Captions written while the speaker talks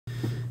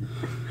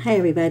Hi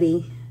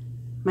everybody,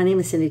 my name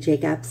is Cindy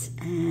Jacobs,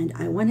 and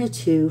I wanted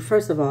to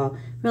first of all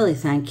really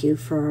thank you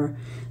for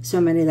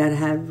so many that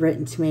have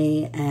written to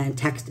me and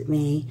texted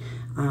me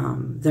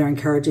their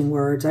encouraging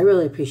words. I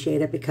really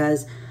appreciate it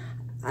because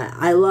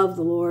I love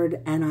the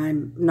Lord, and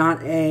I'm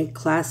not a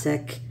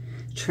classic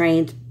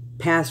trained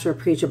pastor or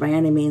preacher by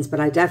any means, but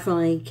I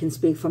definitely can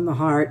speak from the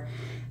heart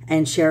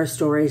and share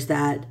stories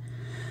that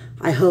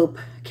I hope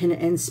can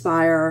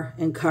inspire,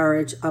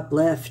 encourage,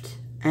 uplift,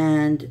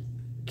 and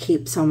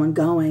keep someone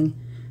going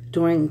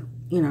during,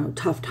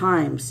 tough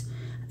times.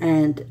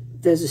 And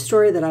there's a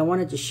story that I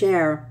wanted to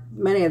share.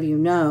 Many of you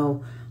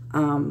know,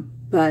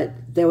 but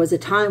there was a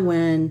time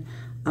when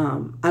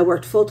I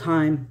worked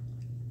full-time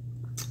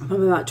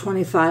from about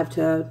 25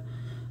 to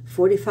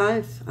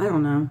 45. I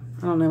don't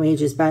know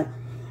ages, but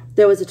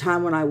there was a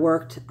time when I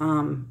worked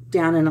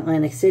down in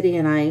Atlantic City,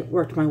 and I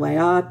worked my way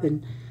up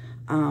and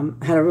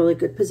had a really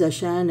good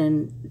position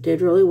and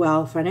did really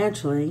well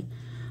financially.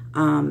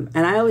 And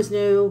I always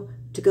knew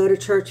to go to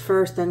church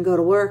first, then go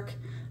to work.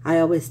 I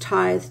always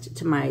tithed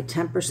to my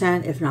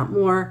 10%, if not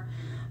more.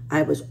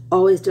 I was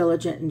always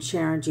diligent in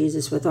sharing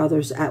Jesus with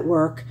others at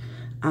work.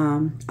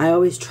 I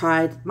always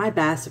tried my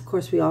best. Of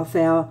course, we all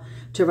fail,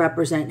 to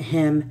represent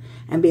him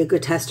and be a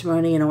good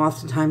testimony.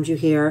 Oftentimes you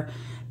hear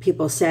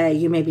people say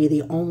you may be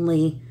the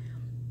only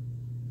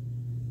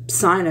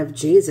sign of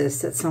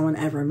Jesus that someone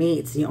ever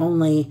meets, the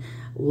only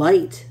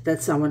light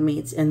that someone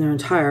meets in their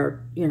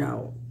entire,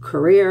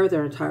 career,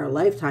 their entire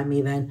lifetime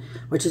even,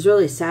 which is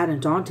really sad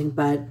and daunting,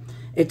 but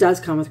it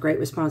does come with great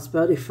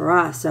responsibility for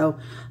us. So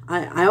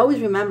I always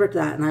remembered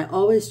that, and I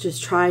always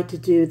just tried to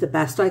do the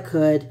best I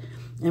could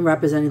in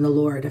representing the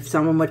Lord. If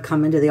someone would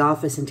come into the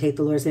office and take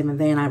the Lord's name in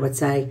vain, I would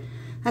say,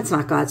 that's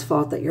not God's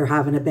fault that you're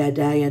having a bad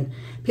day. And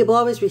people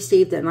always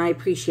received it, and I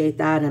appreciate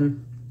that.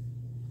 And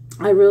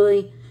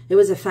it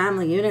was a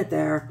family unit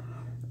there.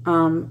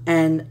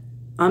 And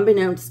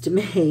unbeknownst to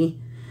me,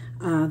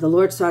 the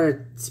Lord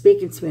started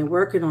speaking to me and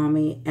working on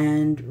me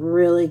and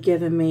really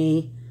giving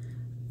me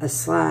a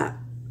slap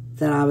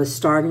that I was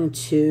starting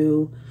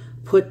to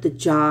put the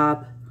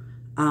job.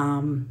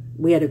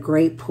 We had a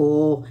great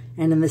pool,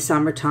 and in the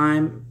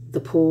summertime, the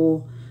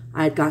pool,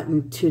 I had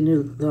gotten two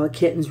new little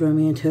kittens,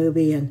 Romy and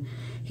Toby, and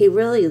he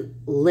really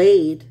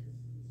laid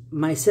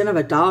my sin of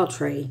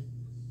idolatry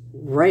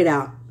right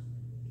out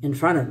in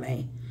front of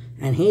me.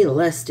 And he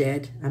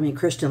listed,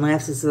 Christian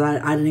laughs is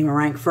that I didn't even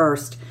rank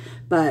first,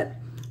 but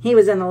he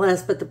was in the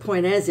list. But the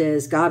point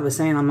is God was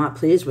saying, I'm not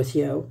pleased with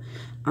you.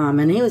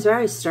 And he was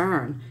very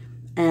stern.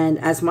 And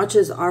as much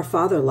as our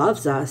Father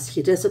loves us,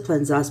 he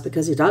disciplines us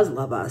because he does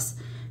love us.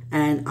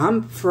 And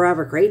I'm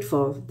forever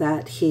grateful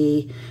that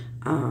he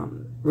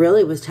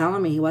really was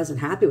telling me he wasn't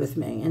happy with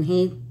me. And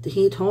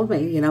he told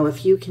me,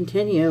 if you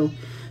continue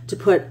to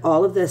put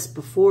all of this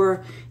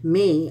before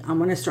me, I'm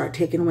going to start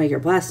taking away your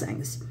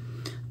blessings.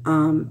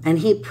 And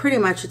he pretty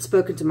much had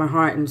spoken to my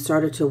heart and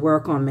started to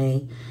work on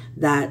me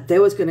that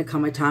there was going to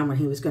come a time when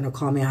he was going to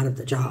call me out of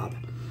the job.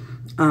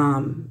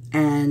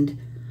 And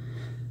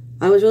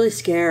I was really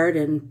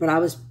scared, but I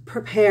was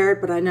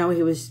prepared, but I know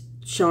he was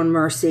showing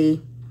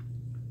mercy.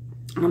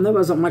 There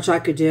wasn't much I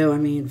could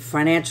do.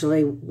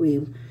 Financially,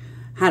 we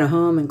had a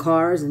home and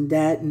cars and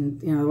debt,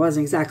 and, there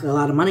wasn't exactly a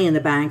lot of money in the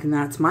bank, and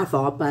that's my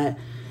fault, but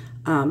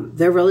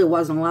there really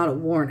wasn't a lot of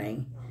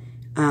warning,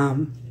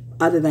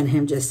 other than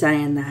him just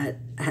saying that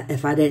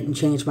if I didn't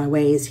change my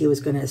ways, he was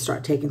going to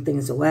start taking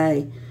things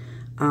away.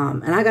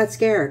 And I got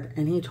scared,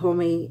 and he told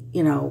me,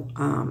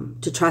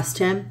 to trust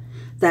him,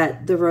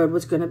 that the road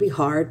was going to be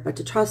hard, but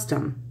to trust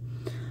him.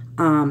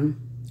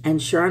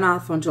 And sure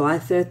enough, on July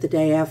 5th, the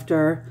day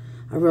after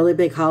a really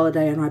big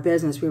holiday in our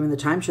business, we were in the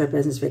timeshare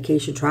business,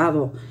 vacation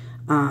travel,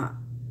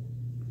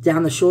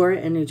 down the shore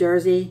in New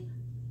Jersey,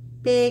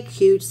 big,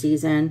 huge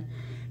season.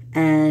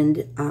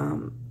 And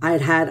I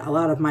had a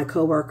lot of my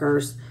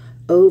coworkers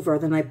over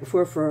the night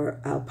before for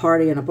a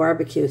party and a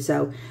barbecue.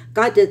 So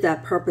God did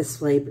that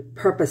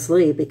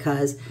purposely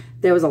because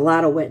there was a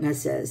lot of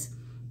witnesses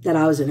that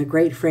I was in a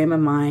great frame of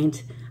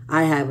mind.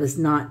 I was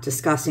not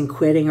discussing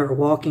quitting or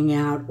walking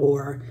out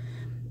or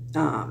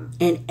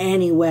in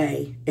any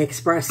way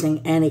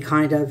expressing any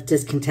kind of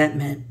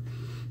discontentment.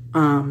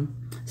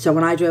 So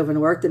when I drove into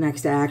work the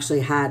next day, I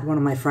actually had one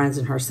of my friends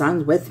and her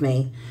son with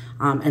me,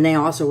 and they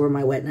also were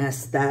my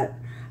witness that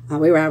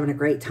we were having a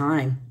great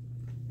time.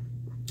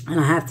 And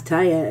I have to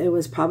tell you, it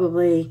was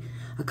probably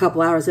a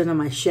couple hours into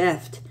my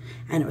shift,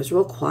 and it was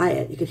real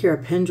quiet. You could hear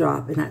a pin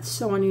drop, and that's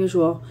so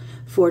unusual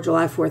for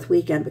July 4th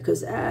weekend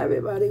because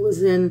everybody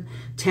was in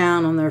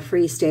town on their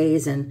free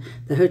stays, and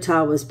the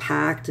hotel was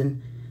packed,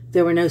 and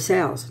there were no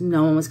sales.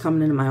 No one was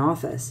coming into my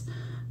office.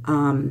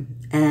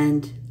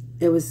 And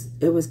it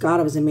was God.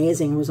 It was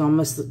amazing. It was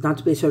almost, not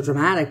to be so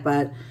dramatic,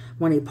 but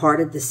when he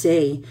parted the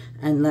sea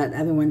and let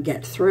everyone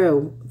get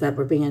through that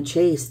were being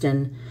chased,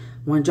 and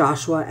when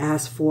Joshua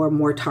asked for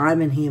more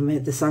time and he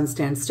made the sun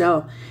stand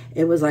still,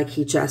 it was like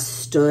he just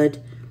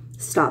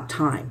stopped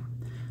time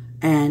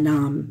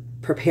and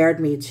prepared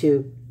me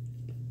to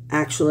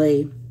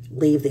actually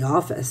leave the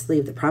office,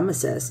 leave the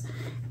premises.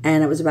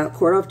 And it was about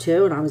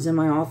 1:15, and I was in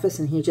my office,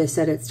 and he just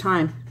said, it's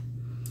time.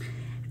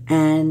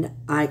 And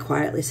I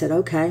quietly said,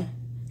 okay.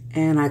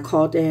 And I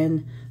called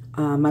in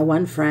my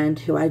one friend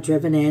who I'd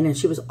driven in, and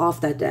she was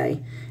off that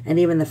day. And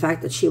even the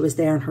fact that she was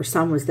there and her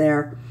son was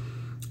there,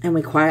 and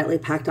we quietly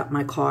packed up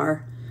my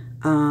car.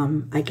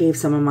 I gave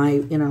some of my,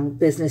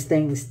 business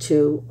things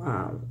to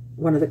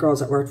one of the girls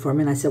that worked for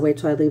me, and I said, wait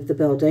till I leave the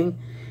building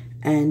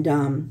and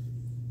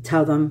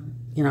tell them,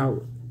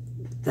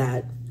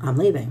 that I'm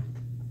leaving.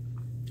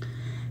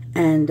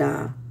 And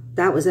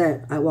that was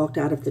it. I walked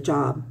out of the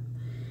job,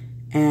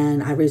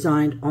 and I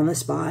resigned on the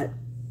spot.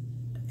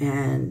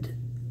 And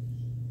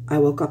I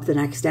woke up the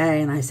next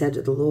day, and I said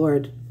to the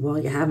Lord, well,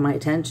 you have my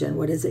attention.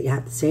 What is it you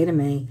have to say to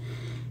me?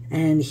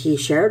 And he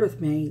shared with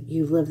me,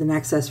 you've lived in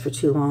excess for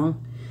too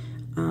long.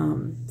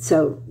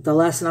 So the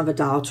lesson of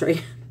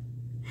idolatry,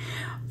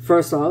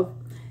 first off,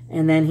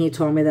 and then he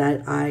told me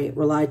that I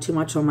relied too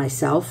much on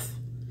myself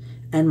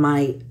and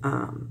my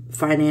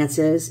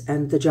finances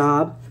and the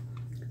job.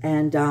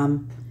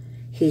 And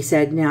he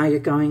said, now you're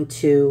going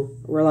to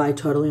rely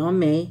totally on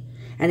me.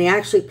 And he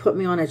actually put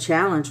me on a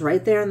challenge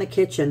right there in the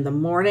kitchen the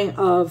morning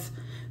of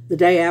the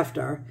day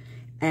after,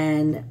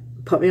 and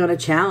put me on a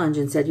challenge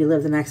and said, you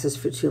lived in excess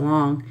for too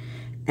long.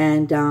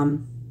 And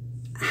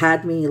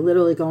had me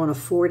literally go on a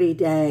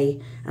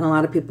 40-day, and a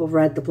lot of people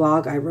read the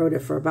blog. I wrote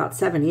it for about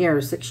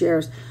 6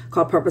 years,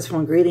 called Purposeful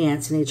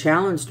Ingredients. And he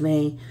challenged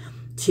me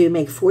to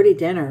make 40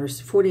 dinners,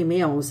 40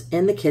 meals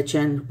in the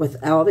kitchen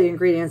with all the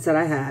ingredients that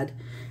I had,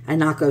 and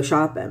not go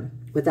shopping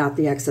without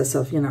the excess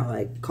of,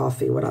 like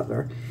coffee,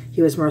 whatever.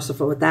 He was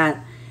merciful with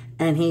that.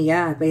 And he,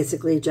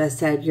 basically just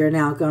said, you're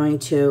now going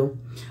to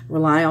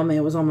rely on me.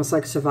 It was almost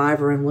like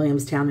Survivor in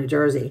Williamstown, New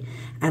Jersey.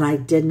 And I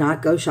did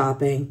not go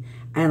shopping.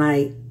 And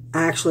I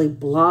actually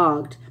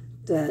blogged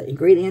the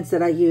ingredients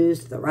that I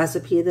used, the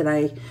recipe that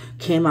I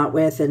came up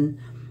with. And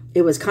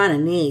it was kind of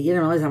neat. You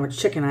didn't realize how much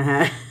chicken I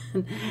had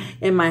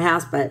in my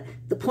house. But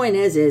the point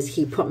is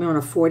he put me on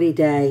a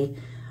 40-day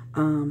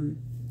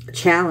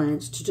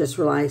challenge to just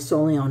rely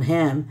solely on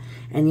him.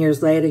 And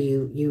years later,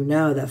 you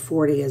know that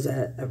 40 is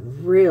a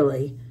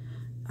really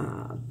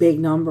big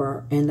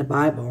number in the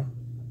Bible.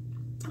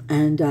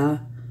 And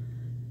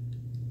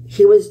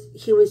he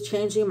was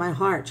changing my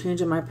heart,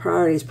 changing my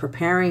priorities,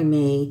 preparing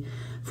me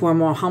for a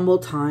more humble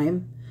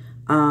time.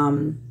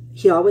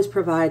 He always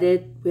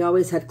provided. We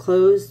always had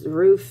clothes, the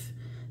roof,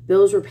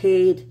 bills were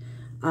paid.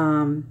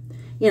 A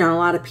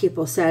lot of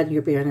people said,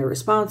 you're being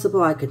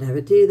irresponsible. I could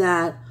never do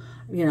that.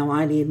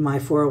 I need my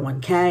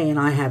 401k, and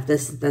I have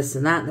this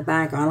and that in the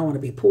bank. I don't want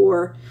to be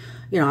poor.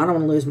 I don't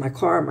want to lose my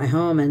car, my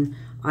home. And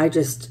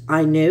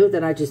I knew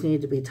that I just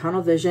needed to be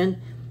tunnel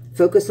vision,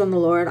 focused on the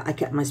Lord. I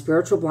kept my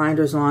spiritual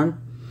blinders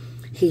on.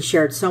 He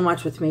shared so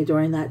much with me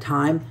during that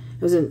time.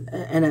 It was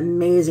an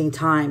amazing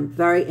time,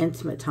 very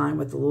intimate time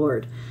with the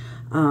Lord.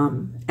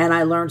 And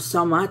I learned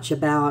so much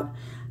about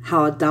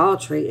how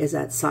idolatry is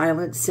that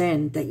silent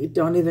sin that you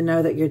don't even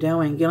know that you're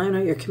doing. You don't even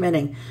know you're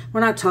committing.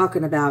 We're not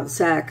talking about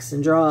sex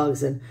and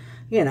drugs and,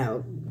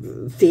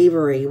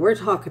 thievery. We're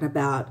talking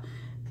about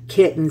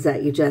kittens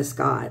that you just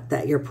got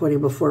that you're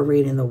putting before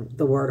reading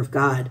the Word of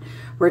God.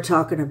 We're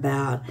talking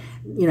about,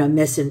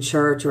 missing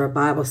church or a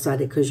Bible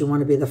study because you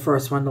want to be the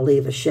first one to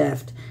leave a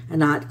shift and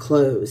not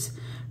close.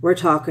 We're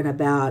talking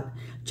about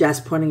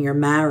just putting your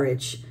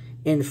marriage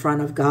in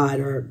front of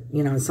God, or,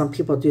 some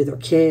people do their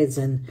kids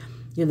and,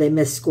 they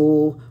miss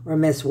school or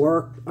miss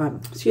work,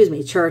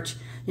 church,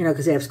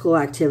 because they have school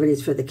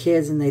activities for the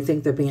kids and they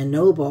think they're being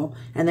noble,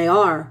 and they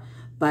are.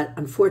 But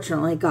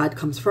unfortunately, God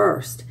comes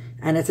first,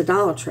 and it's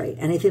idolatry.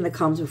 Anything that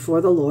comes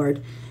before the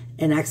Lord,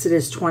 in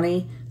Exodus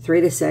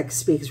 20:3-6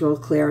 speaks real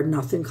clear,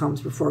 nothing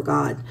comes before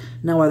God.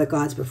 No other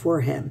gods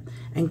before him.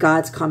 And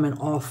God's come in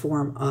all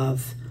form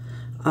of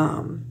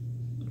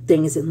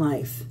things in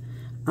life.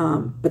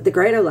 But the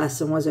greater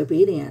lesson was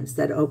obedience,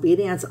 that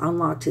obedience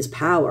unlocked his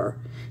power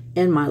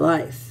in my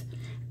life.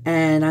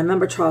 And I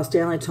remember Charles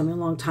Stanley told me a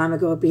long time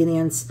ago,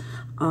 obedience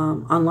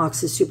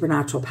unlocks his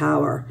supernatural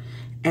power.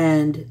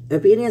 And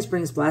obedience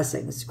brings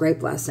blessings, great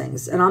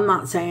blessings. And I'm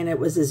not saying it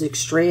was as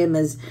extreme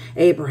as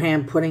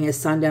Abraham putting his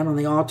son down on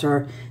the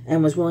altar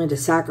and was willing to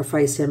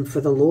sacrifice him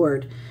for the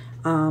Lord.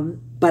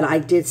 But I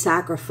did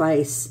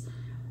sacrifice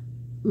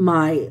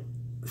my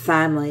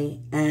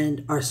family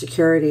and our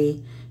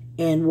security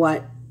in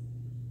what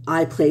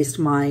I placed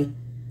my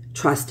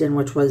trust in,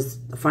 which was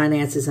the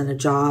finances and a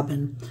job,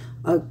 and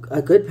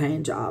a good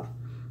paying job,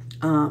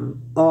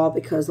 all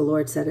because the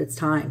Lord said it's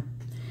time.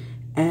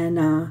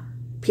 And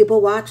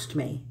people watched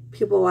me.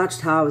 People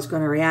watched how I was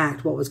going to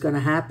react, what was going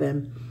to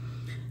happen.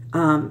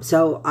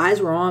 So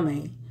eyes were on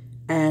me.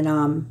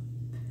 And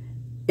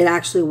it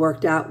actually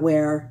worked out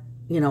where,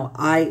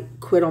 I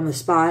quit on the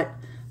spot,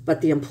 but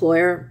the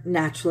employer,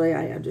 naturally,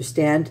 I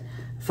understand,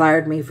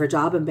 fired me for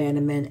job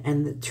abandonment.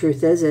 And the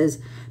truth is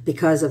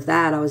because of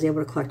that, I was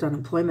able to collect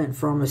unemployment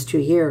for almost 2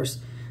 years.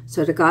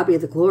 So to God be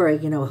the glory,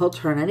 he'll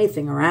turn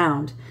anything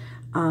around.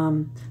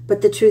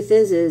 But the truth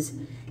is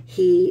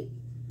he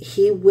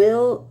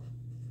will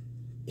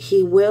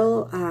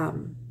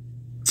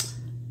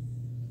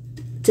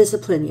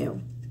discipline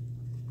you.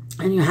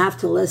 And you have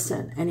to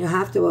listen, and you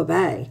have to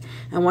obey.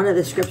 And one of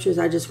the scriptures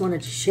I just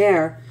wanted to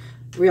share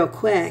real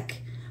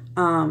quick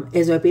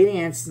is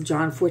obedience.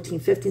 John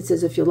 14:15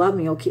 says, if you love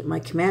me, you'll keep my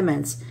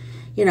commandments.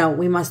 You know,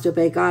 we must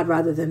obey God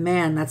rather than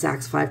man. That's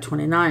Acts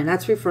 5:29.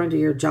 That's referring to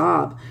your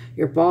job,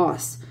 your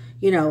boss.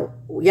 You know,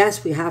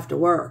 yes, we have to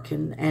work,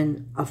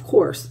 and of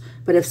course.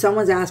 But if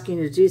someone's asking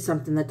you to do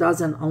something that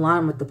doesn't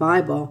align with the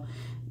Bible,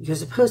 you're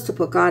supposed to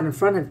put God in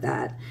front of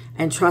that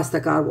and trust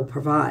that God will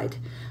provide.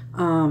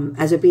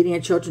 As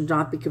obedient children, do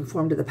not be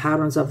conformed to the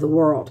patterns of the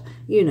world.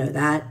 You know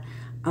that.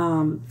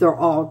 They're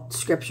all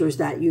scriptures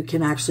that you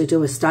can actually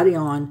do a study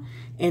on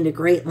into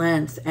great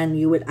length, and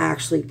you would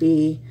actually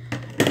be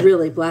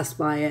really blessed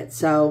by it.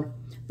 So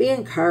be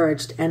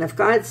encouraged. And if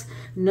God's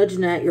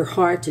nudging at your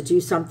heart to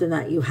do something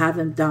that you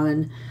haven't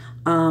done,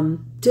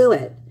 do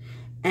it.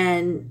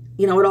 And,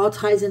 you know, it all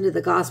ties into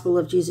the gospel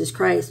of Jesus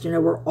Christ. You know,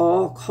 we're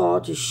all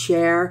called to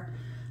share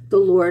the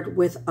Lord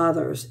with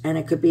others. And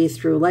it could be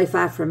through life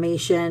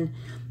affirmation,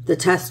 the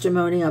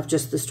testimony of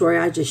just the story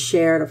I just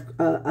shared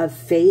of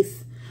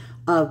faith,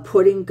 of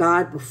putting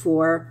God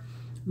before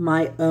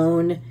my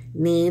own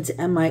needs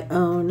and my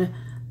own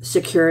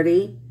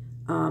security.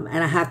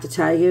 And I have to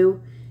tell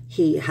you,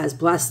 he has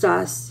blessed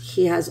us.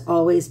 He has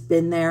always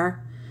been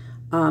there.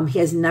 He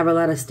has never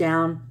let us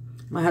down.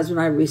 My husband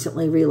and I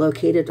recently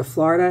relocated to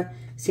Florida.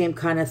 Same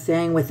kind of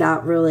thing,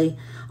 without really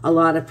a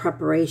lot of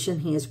preparation.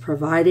 He has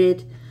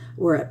provided.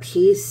 We're at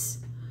peace.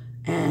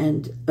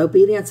 And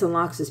obedience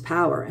unlocks his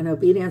power, and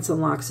obedience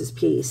unlocks his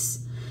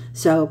peace.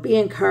 So be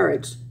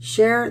encouraged.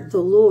 Share the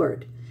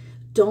Lord.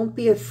 Don't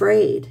be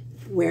afraid.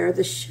 Wear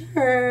the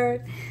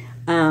shirt.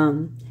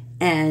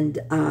 And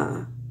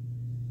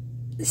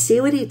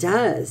see what he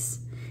does.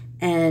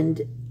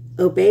 And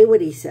obey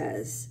what he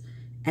says.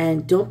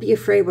 And don't be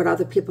afraid what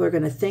other people are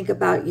going to think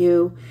about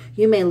you.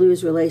 You may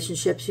lose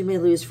relationships. You may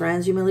lose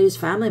friends. You may lose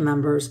family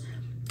members.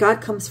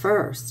 God comes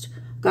first.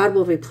 God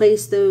will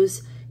replace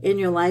those in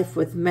your life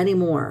with many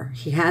more.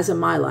 He has in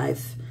my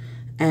life.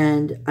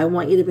 And I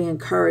want you to be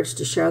encouraged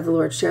to share the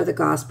Lord, share the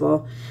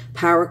gospel.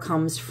 Power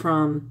comes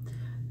from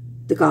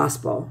the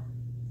gospel.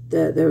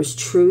 There's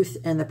truth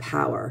in the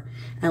power.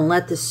 And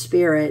let the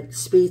Spirit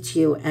speak to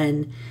you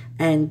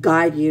and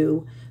guide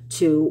you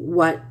to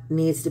what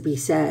needs to be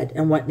said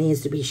and what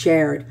needs to be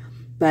shared.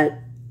 But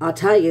I'll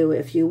tell you,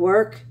 if you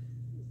work,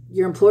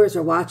 your employers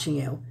are watching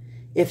you.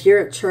 If you're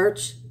at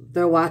church,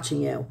 they're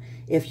watching you.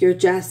 If you're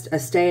just a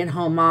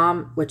stay-at-home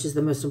mom, which is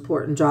the most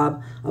important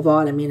job of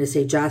all, I mean to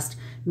say just,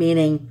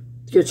 meaning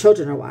your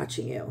children are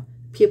watching you.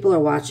 People are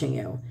watching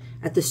you.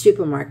 At the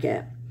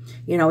supermarket,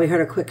 you know, we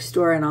heard a quick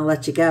story, and I'll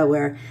let you go,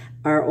 where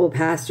our old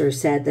pastor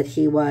said that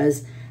he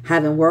was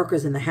having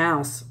workers in the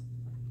house,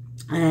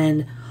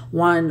 and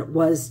one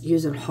was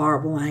using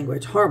horrible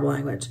language.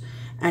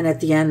 And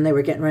at the end, they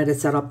were getting ready to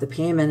set up the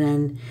payment,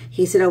 and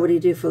he said, oh, what do you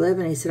do for a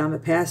living? He said, I'm a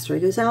pastor.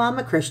 He goes, oh, I'm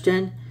a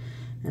Christian.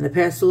 And the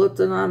pastor looked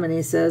at him and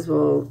he says,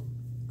 well,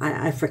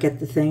 I forget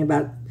the thing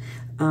about,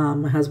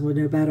 my husband would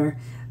know better,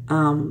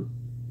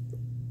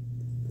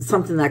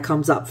 something that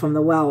comes up from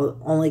the well,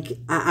 only,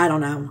 I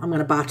don't know, I'm going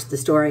to botch the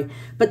story.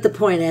 But the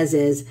point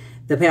is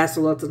the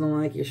pastor looked at him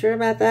like, you sure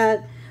about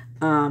that?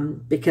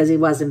 Because he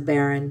wasn't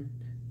bearing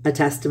a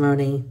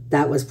testimony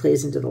that was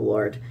pleasing to the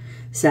Lord.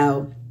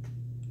 So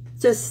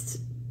just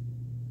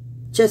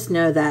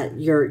know that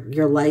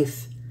your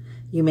life,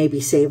 you may be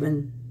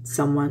saving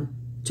someone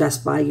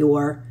just by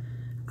your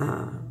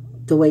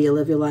the way you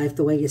live your life,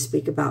 the way you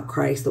speak about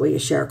Christ, the way you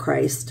share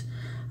Christ.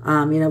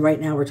 You know,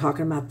 right now we're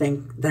talking about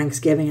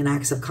Thanksgiving and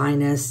acts of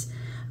kindness.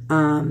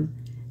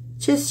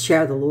 Just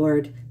share the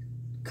Lord.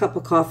 Cup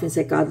of coffee and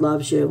say, God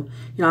loves you.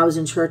 You know, I was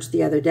in church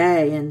the other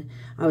day and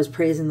I was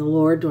praising the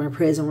Lord during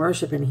praise and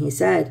worship, and he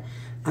said,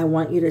 I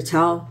want you to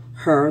tell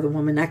her, the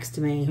woman next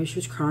to me, who she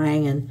was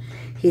crying, and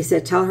he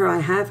said, tell her I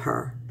have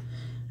her.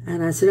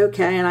 And I said,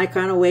 okay. And I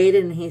kind of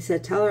waited, and he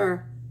said, tell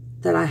her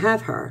that I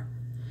have her.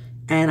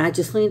 And I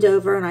just leaned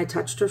over and I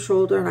touched her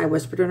shoulder and I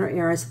whispered in her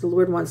ear. I said, the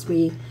Lord wants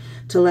me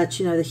to let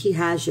you know that he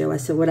has you. I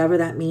said, whatever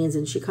that means.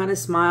 And she kind of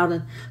smiled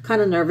and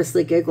kind of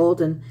nervously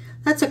giggled. And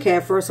that's okay.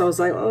 At first I was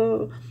like,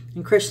 oh.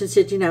 And Christian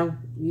said, you know,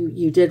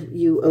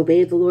 you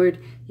obeyed the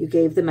Lord. You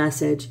gave the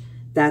message.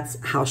 That's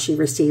how she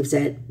receives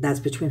it. That's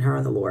between her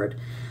and the Lord.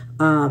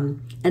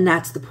 And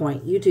that's the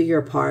point. You do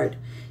your part.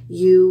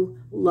 You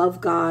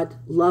love God,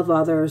 love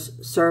others,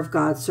 serve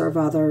God, serve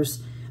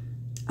others.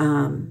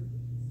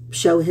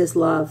 Show his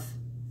love.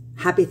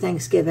 Happy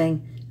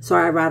Thanksgiving.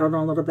 Sorry I rattled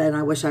on a little bit, and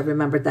I wish I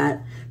remembered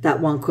that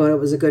one quote. It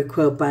was a good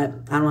quote, but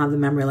I don't have the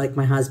memory like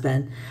my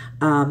husband.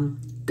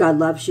 God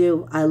loves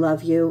you. I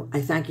love you. I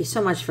thank you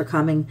so much for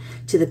coming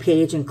to the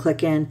page and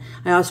clicking.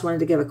 I also wanted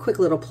to give a quick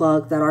little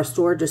plug that our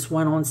store just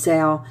went on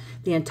sale.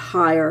 The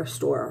entire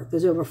store.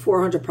 There's over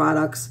 400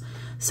 products,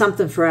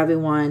 something for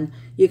everyone.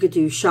 You could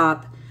do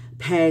shop,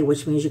 pay,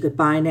 which means you could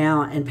buy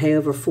now and pay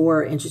over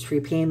 4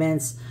 interest-free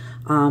payments.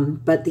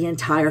 But the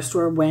entire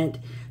store went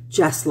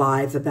just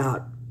live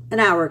about an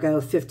hour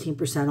ago,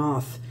 15%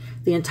 off.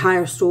 The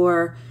entire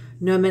store,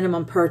 No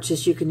minimum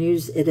purchase. You can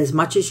use it as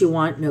much as you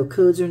want. No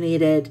codes are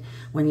needed.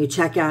 When you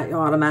check out, you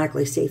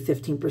automatically save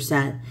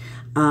 15%.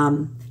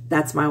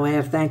 That's my way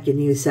of thanking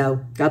you.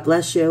 So God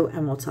bless you,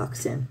 and we'll talk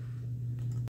soon.